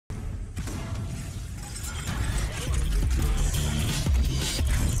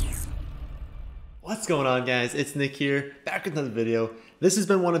What's going on, guys? It's Nick here, back with another video. This has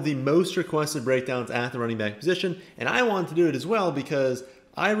been one of the most requested breakdowns at the running back position, and I wanted to do it as well because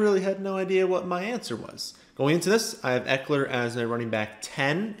I really had no idea what my answer was. Going into this, I have Ekeler as a running back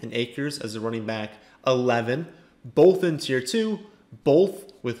 10 and Akers as a running back 11, both in tier 2,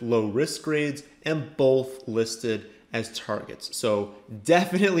 both with low risk grades, and both listed as targets. So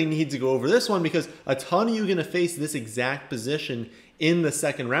definitely need to go over this one because a ton of you are going to face this exact position in the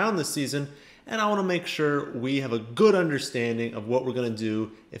second round this season, and I want to make sure we have a good understanding of what we're going to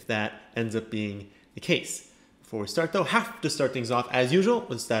do if that ends up being the case. Before we start though, have to start things off as usual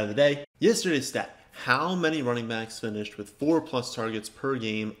with the stat of the day. Yesterday's stat: how many running backs finished with 4+ targets per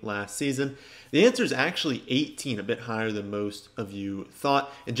game last season? The answer is actually 18, a bit higher than most of you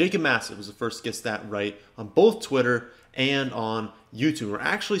thought. And Jacob Massive was the first to get that right on both Twitter and on YouTube. We're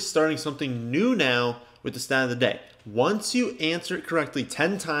actually starting something new now with the stat of the day. Once you answer it correctly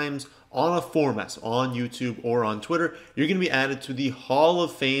 10 times on a format, so on YouTube or on Twitter, you're going to be added to the Hall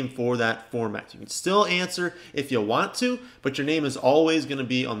of Fame for that format. You can still answer if you want to, but your name is always going to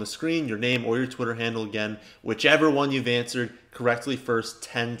be on the screen, your name or your Twitter handle again, whichever one you've answered correctly first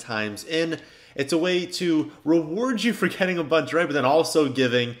 10 times in. It's a way to reward you for getting a bunch right, but then also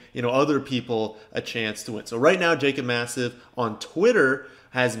giving, other people a chance to win. So right now, Jacob Massive on Twitter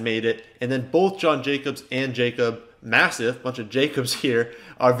has made it, and then both John Jacobs and Jacob Massive, bunch of Jacobs here,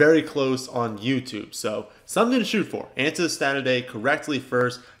 are very close on YouTube. So something to shoot for. Answer the stat of the day correctly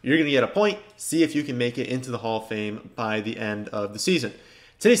first. You're going to get a point. See if you can make it into the Hall of Fame by the end of the season.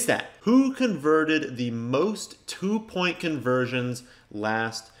 Today's stat: who converted the most 2-point conversions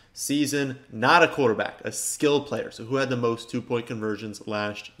last season? Not a quarterback, a skill player. So who had the most 2-point conversions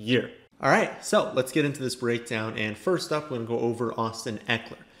last year? All right, so let's get into this breakdown. And first up, we're going to go over Austin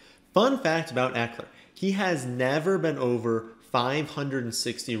Ekeler. Fun fact about Ekeler: he has never been over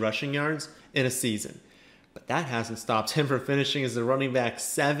 560 rushing yards in a season. But that hasn't stopped him from finishing as the running back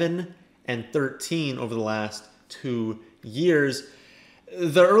 7 and 13 over the last 2 years.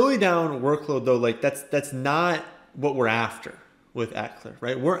 The early down workload, though, that's not what we're after with Ekeler,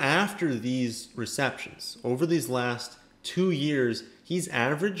 right? We're after these receptions. Over these last 2 years, he's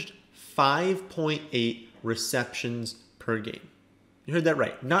averaged 5.8 receptions per game. You heard that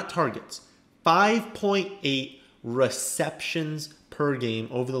right, not targets. 5.8 receptions per game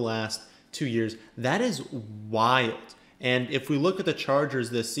over the last 2 years. That is wild. And if we look at the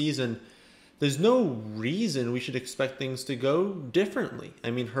Chargers this season, there's no reason we should expect things to go differently. I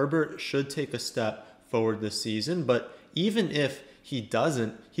mean, Herbert should take a step forward this season, but even if he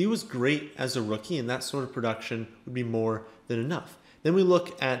doesn't, he was great as a rookie, and that sort of production would be more than enough. Then we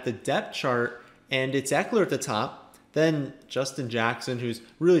look at the depth chart, and it's Ekeler at the top, then Justin Jackson, who's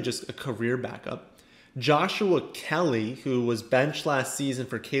really just a career backup, Joshua Kelly, who was benched last season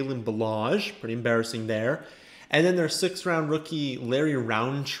for Kalen Ballage, pretty embarrassing there, and then their 6th-round rookie Larry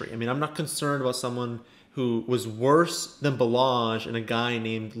Roundtree. I mean, I'm not concerned about someone who was worse than Ballage and a guy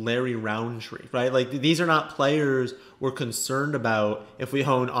named Larry Roundtree, right? Like, these are not players we're concerned about if we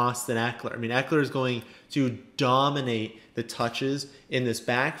own Austin Ekeler. I mean, Ekeler is going to dominate the touches in this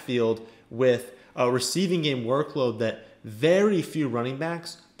backfield with a receiving game workload that very few running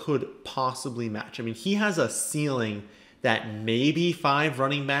backs could possibly match. I mean, he has a ceiling that maybe 5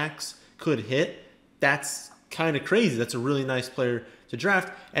 running backs could hit. That's kind of crazy. That's a really nice player to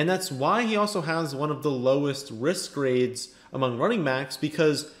draft, and that's why he also has one of the lowest risk grades among running backs,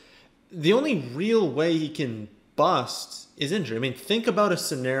 because the only real way he can bust is injury. I mean, think about a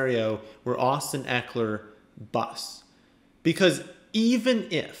scenario where Austin Ekeler busts, because even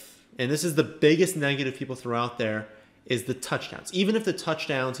if, and this is the biggest negative people throw out there, is the touchdowns. Even if the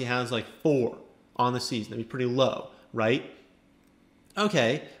touchdowns he has like 4 on the season, that'd be pretty low, right?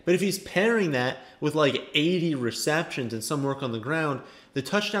 Okay, but if he's pairing that with like 80 receptions and some work on the ground, the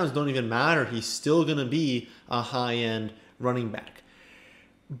touchdowns don't even matter. He's still going to be a high-end running back.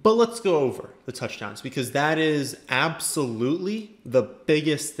 But let's go over the touchdowns, because that is absolutely the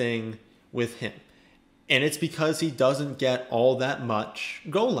biggest thing with him. And it's because he doesn't get all that much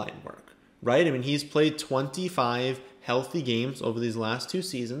goal line work, right? I mean, he's played 25 healthy games over these last 2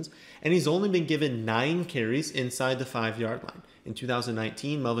 seasons, and he's only been given 9 carries inside the 5-yard line. In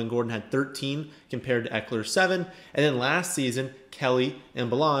 2019, Melvin Gordon had 13 compared to Ekeler's 7. And then last season, Kelly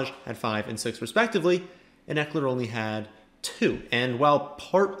and Ballage had 5 and 6 respectively, and Ekeler only had 2. And while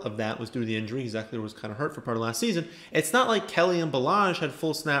part of that was due to the injury, because Ekeler was kind of hurt for part of last season, it's not like Kelly and Ballage had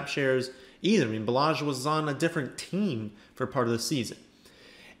full snap shares either. I mean, Ballage was on a different team for part of the season.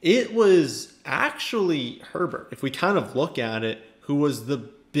 It was actually Herbert, if we kind of look at it, who was the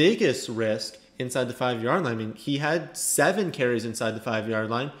biggest risk inside the 5-yard line. I mean, he had 7 carries inside the 5-yard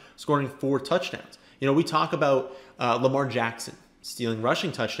line, scoring 4 touchdowns. We talk about Lamar Jackson stealing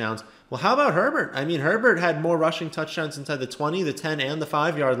rushing touchdowns. Well, how about Herbert? I mean, Herbert had more rushing touchdowns inside the 20, the 10, and the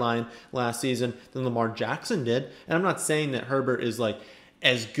 5-yard line last season than Lamar Jackson did. And I'm not saying that Herbert is like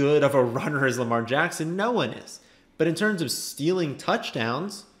as good of a runner as Lamar Jackson. No one is. But in terms of stealing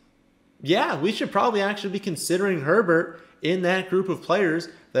touchdowns, yeah, we should probably actually be considering Herbert in that group of players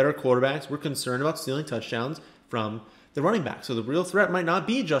that are quarterbacks. We're concerned about stealing touchdowns from the running back. So the real threat might not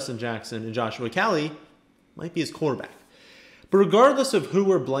be Justin Jackson and Joshua Kelly, might be his quarterback. But regardless of who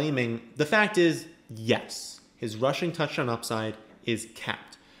we're blaming, the fact is, yes, his rushing touchdown upside is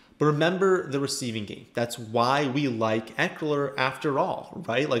capped. But remember the receiving game. That's why we like Ekeler after all,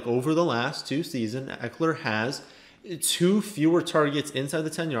 right? Like over the last 2 seasons, Ekeler has 2 fewer targets inside the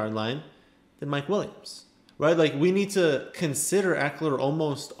 10-yard line than Mike Williams, right? Like we need to consider Ekeler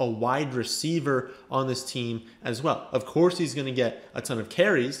almost a wide receiver on this team as well. Of course, he's going to get a ton of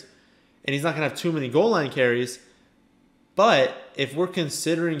carries, and he's not going to have too many goal line carries. But if we're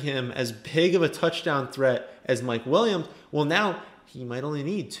considering him as big of a touchdown threat as Mike Williams, well, now he might only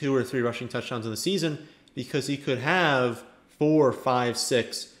need 2 or 3 rushing touchdowns in the season because he could have 4, 5,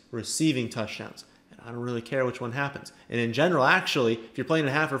 6 receiving touchdowns. And I don't really care which one happens. And in general, actually, if you're playing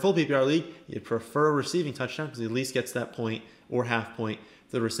a half or full PPR league, you'd prefer a receiving touchdown because he at least gets that point or half point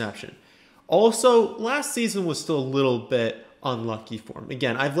for the reception. Also, last season was still a little bit unlucky for him.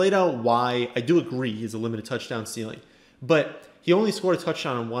 Again, I've laid out why I do agree he's a limited touchdown ceiling. But he only scored a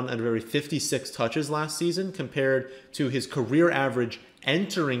touchdown on 1 out of every 56 touches last season compared to his career average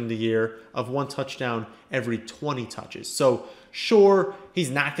entering the year of 1 touchdown every 20 touches. So sure,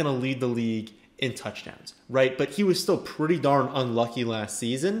 he's not going to lead the league in touchdowns, right? But he was still pretty darn unlucky last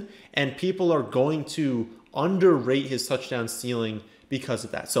season, and people are going to underrate his touchdown ceiling because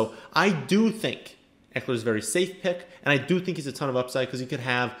of that. So I do think Ekeler's a very safe pick, and I do think he's a ton of upside because he could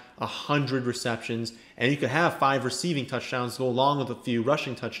have 100 receptions, and he could have 5 receiving touchdowns go along with a few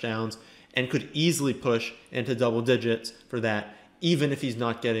rushing touchdowns, and could easily push into double digits for that, even if he's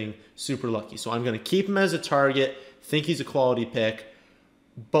not getting super lucky. So I'm going to keep him as a target, think he's a quality pick.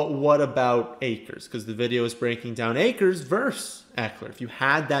 But what about Akers? Because the video is breaking down Akers versus Ekeler. If you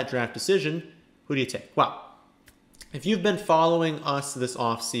had that draft decision, who do you take? Well, if you've been following us this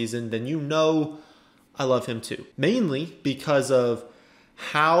offseason, then you know I love him too. Mainly because of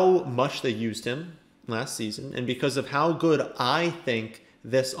how much they used him last season and because of how good I think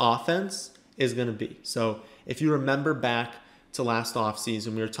this offense is going to be. So if you remember back to last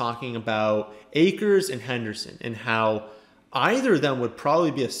offseason, we were talking about Akers and Henderson and how either of them would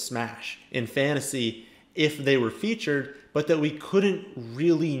probably be a smash in fantasy if they were featured, but that we couldn't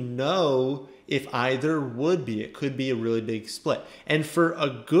really know if either would be. It could be a really big split. And for a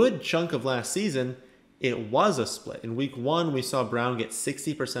good chunk of last season, it was a split. In week 1, we saw Brown get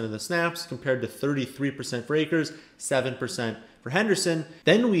 60% of the snaps compared to 33% for Akers, 7% for Henderson.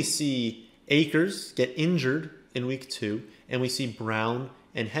 Then we see Akers get injured in week 2, and we see Brown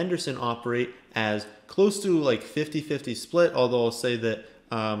and Henderson operate as close to like 50-50 split, although I'll say that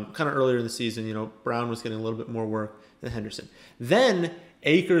kind of earlier in the season, Brown was getting a little bit more work than Henderson. Then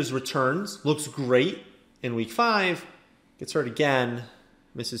Akers returns, looks great in week 5, gets hurt again,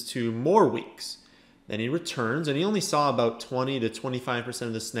 misses 2 more weeks. Then he returns, and he only saw about 20 to 25%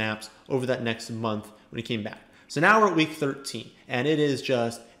 of the snaps over that next month when he came back. So now we're at week 13, and it is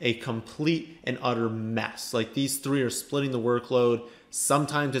just a complete and utter mess. Like, these 3 are splitting the workload.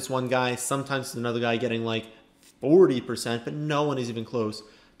 Sometimes it's one guy, sometimes it's another guy getting like 40%, but no one is even close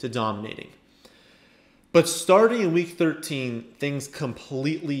to dominating. But starting in week 13, things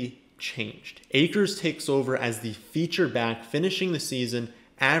completely changed. Akers takes over as the feature back, finishing the season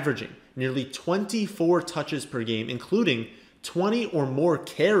averaging nearly 24 touches per game, including 20 or more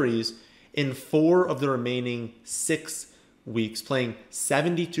carries in 4 of the remaining 6 weeks, playing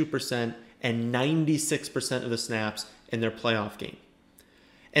 72% and 96% of the snaps in their playoff game.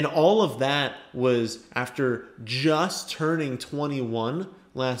 And all of that was after just turning 21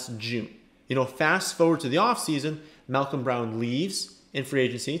 last June. Fast forward to the offseason, Malcolm Brown leaves in free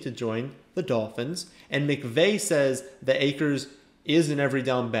agency to join the Dolphins, and McVay says that Akers is an every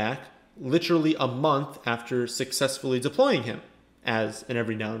down back literally a month after successfully deploying him as an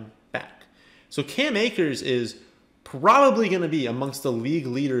every down back. So Cam Akers is probably going to be amongst the league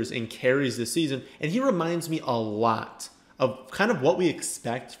leaders in carries this season, and he reminds me a lot of kind of what we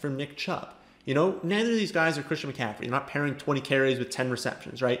expect from Nick Chubb. Neither of these guys are Christian McCaffrey. You're not pairing 20 carries with 10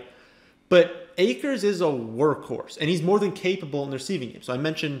 receptions, right? But Akers is a workhorse, and he's more than capable in the receiving game. So I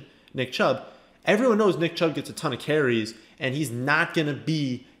mentioned Nick Chubb. Everyone knows Nick Chubb gets a ton of carries, and he's not going to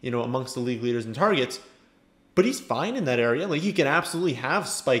be, amongst the league leaders in targets. But he's fine in that area. Like, he can absolutely have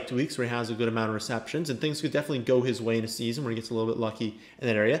spiked weeks where he has a good amount of receptions, and things could definitely go his way in a season where he gets a little bit lucky in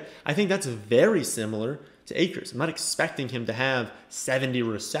that area. I think that's very similar to Akers. I'm not expecting him to have 70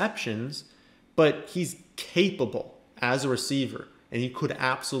 receptions, but he's capable as a receiver, and he could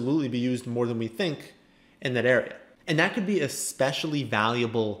absolutely be used more than we think in that area. And that could be especially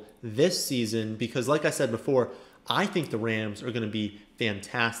valuable this season because, like I said before, I think the Rams are going to be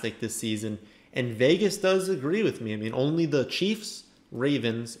fantastic this season. And Vegas does agree with me. I mean, only the Chiefs,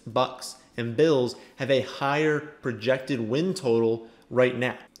 Ravens, Bucks, and Bills have a higher projected win total right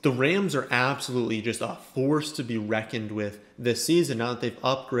now. The Rams are absolutely just a force to be reckoned with this season now that they've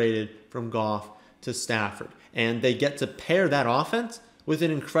upgraded from Goff to Stafford. And they get to pair that offense with an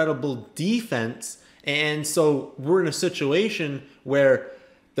incredible defense. And so we're in a situation where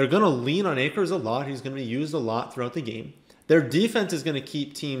they're going to lean on Akers a lot. He's going to be used a lot throughout the game. Their defense is going to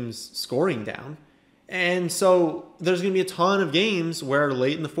keep teams scoring down. And so there's going to be a ton of games where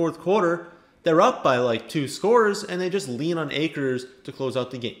late in the fourth quarter, they're up by like 2 scores and they just lean on Akers to close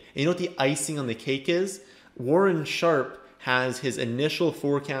out the game. And you know what the icing on the cake is? Warren Sharp has his initial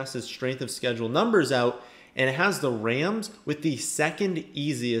forecasted strength of schedule numbers out, and it has the Rams with the second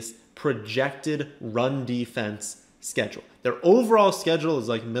easiest projected run defense schedule. Their overall schedule is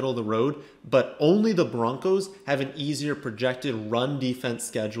like middle of the road, but only the Broncos have an easier projected run defense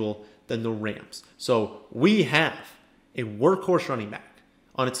schedule than the Rams. So we have a workhorse running back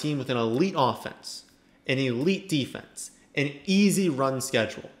on a team with an elite offense, an elite defense, an easy run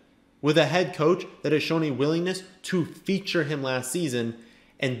schedule, with a head coach that has shown a willingness to feature him last season,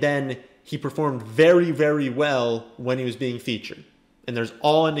 and then he performed very, very well when he was being featured. And there's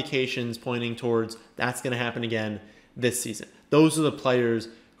all indications pointing towards that's going to happen again this season. Those are the players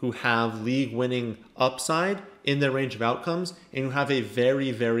who have league-winning upside in their range of outcomes and who have a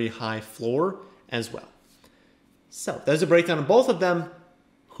very, very high floor as well. So there's a breakdown of both of them.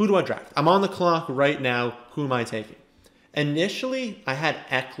 Who do I draft? I'm on the clock right now. Who am I taking? Initially, I had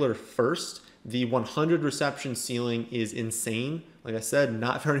Ekeler first. The 100 reception ceiling is insane. Like I said,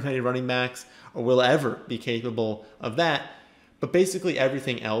 not very many running backs or will ever be capable of that. But basically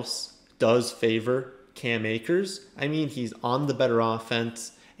everything else does favor Cam Akers. I mean, he's on the better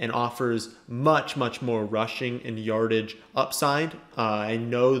offense and offers much, much more rushing and yardage upside. I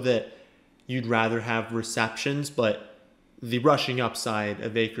know that you'd rather have receptions, but the rushing upside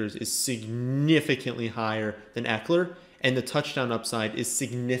of Akers is significantly higher than Ekeler, and the touchdown upside is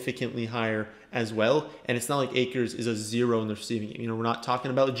significantly higher as well. And it's not like Akers is a zero in the receiving game. You know, we're not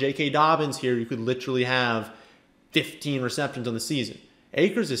talking about J.K. Dobbins here. You could literally have 15 receptions on the season.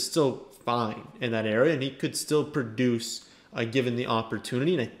 Akers is still fine in that area, and he could still produce given the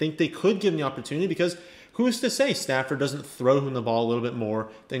opportunity. And I think they could give him the opportunity because who's to say Stafford doesn't throw him the ball a little bit more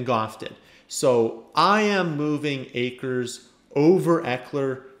than Goff did. So I am moving Akers over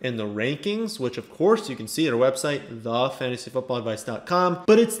Ekeler in the rankings, which of course you can see at our website, thefantasyfootballadvice.com,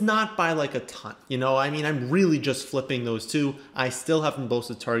 but it's not by like a ton. You know, I mean, I'm really just flipping those two. I still have them both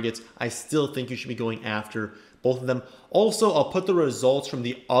as targets. I still think you should be going after both of them. Also, I'll put the results from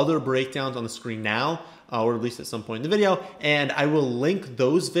the other breakdowns on the screen now, or at least at some point in the video, and I will link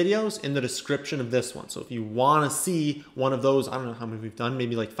those videos in the description of this one. So if you want to see one of those, I don't know how many we've done,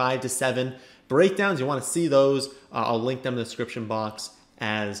 maybe like 5 to 7 breakdowns, you want to see those, I'll link them in the description box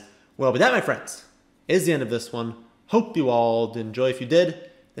as well. But that, my friends, is the end of this one. Hope you all did enjoy. If you did,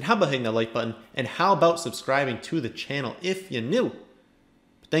 then how about hitting that like button, and how about subscribing to the channel if you're new?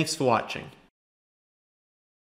 Thanks for watching.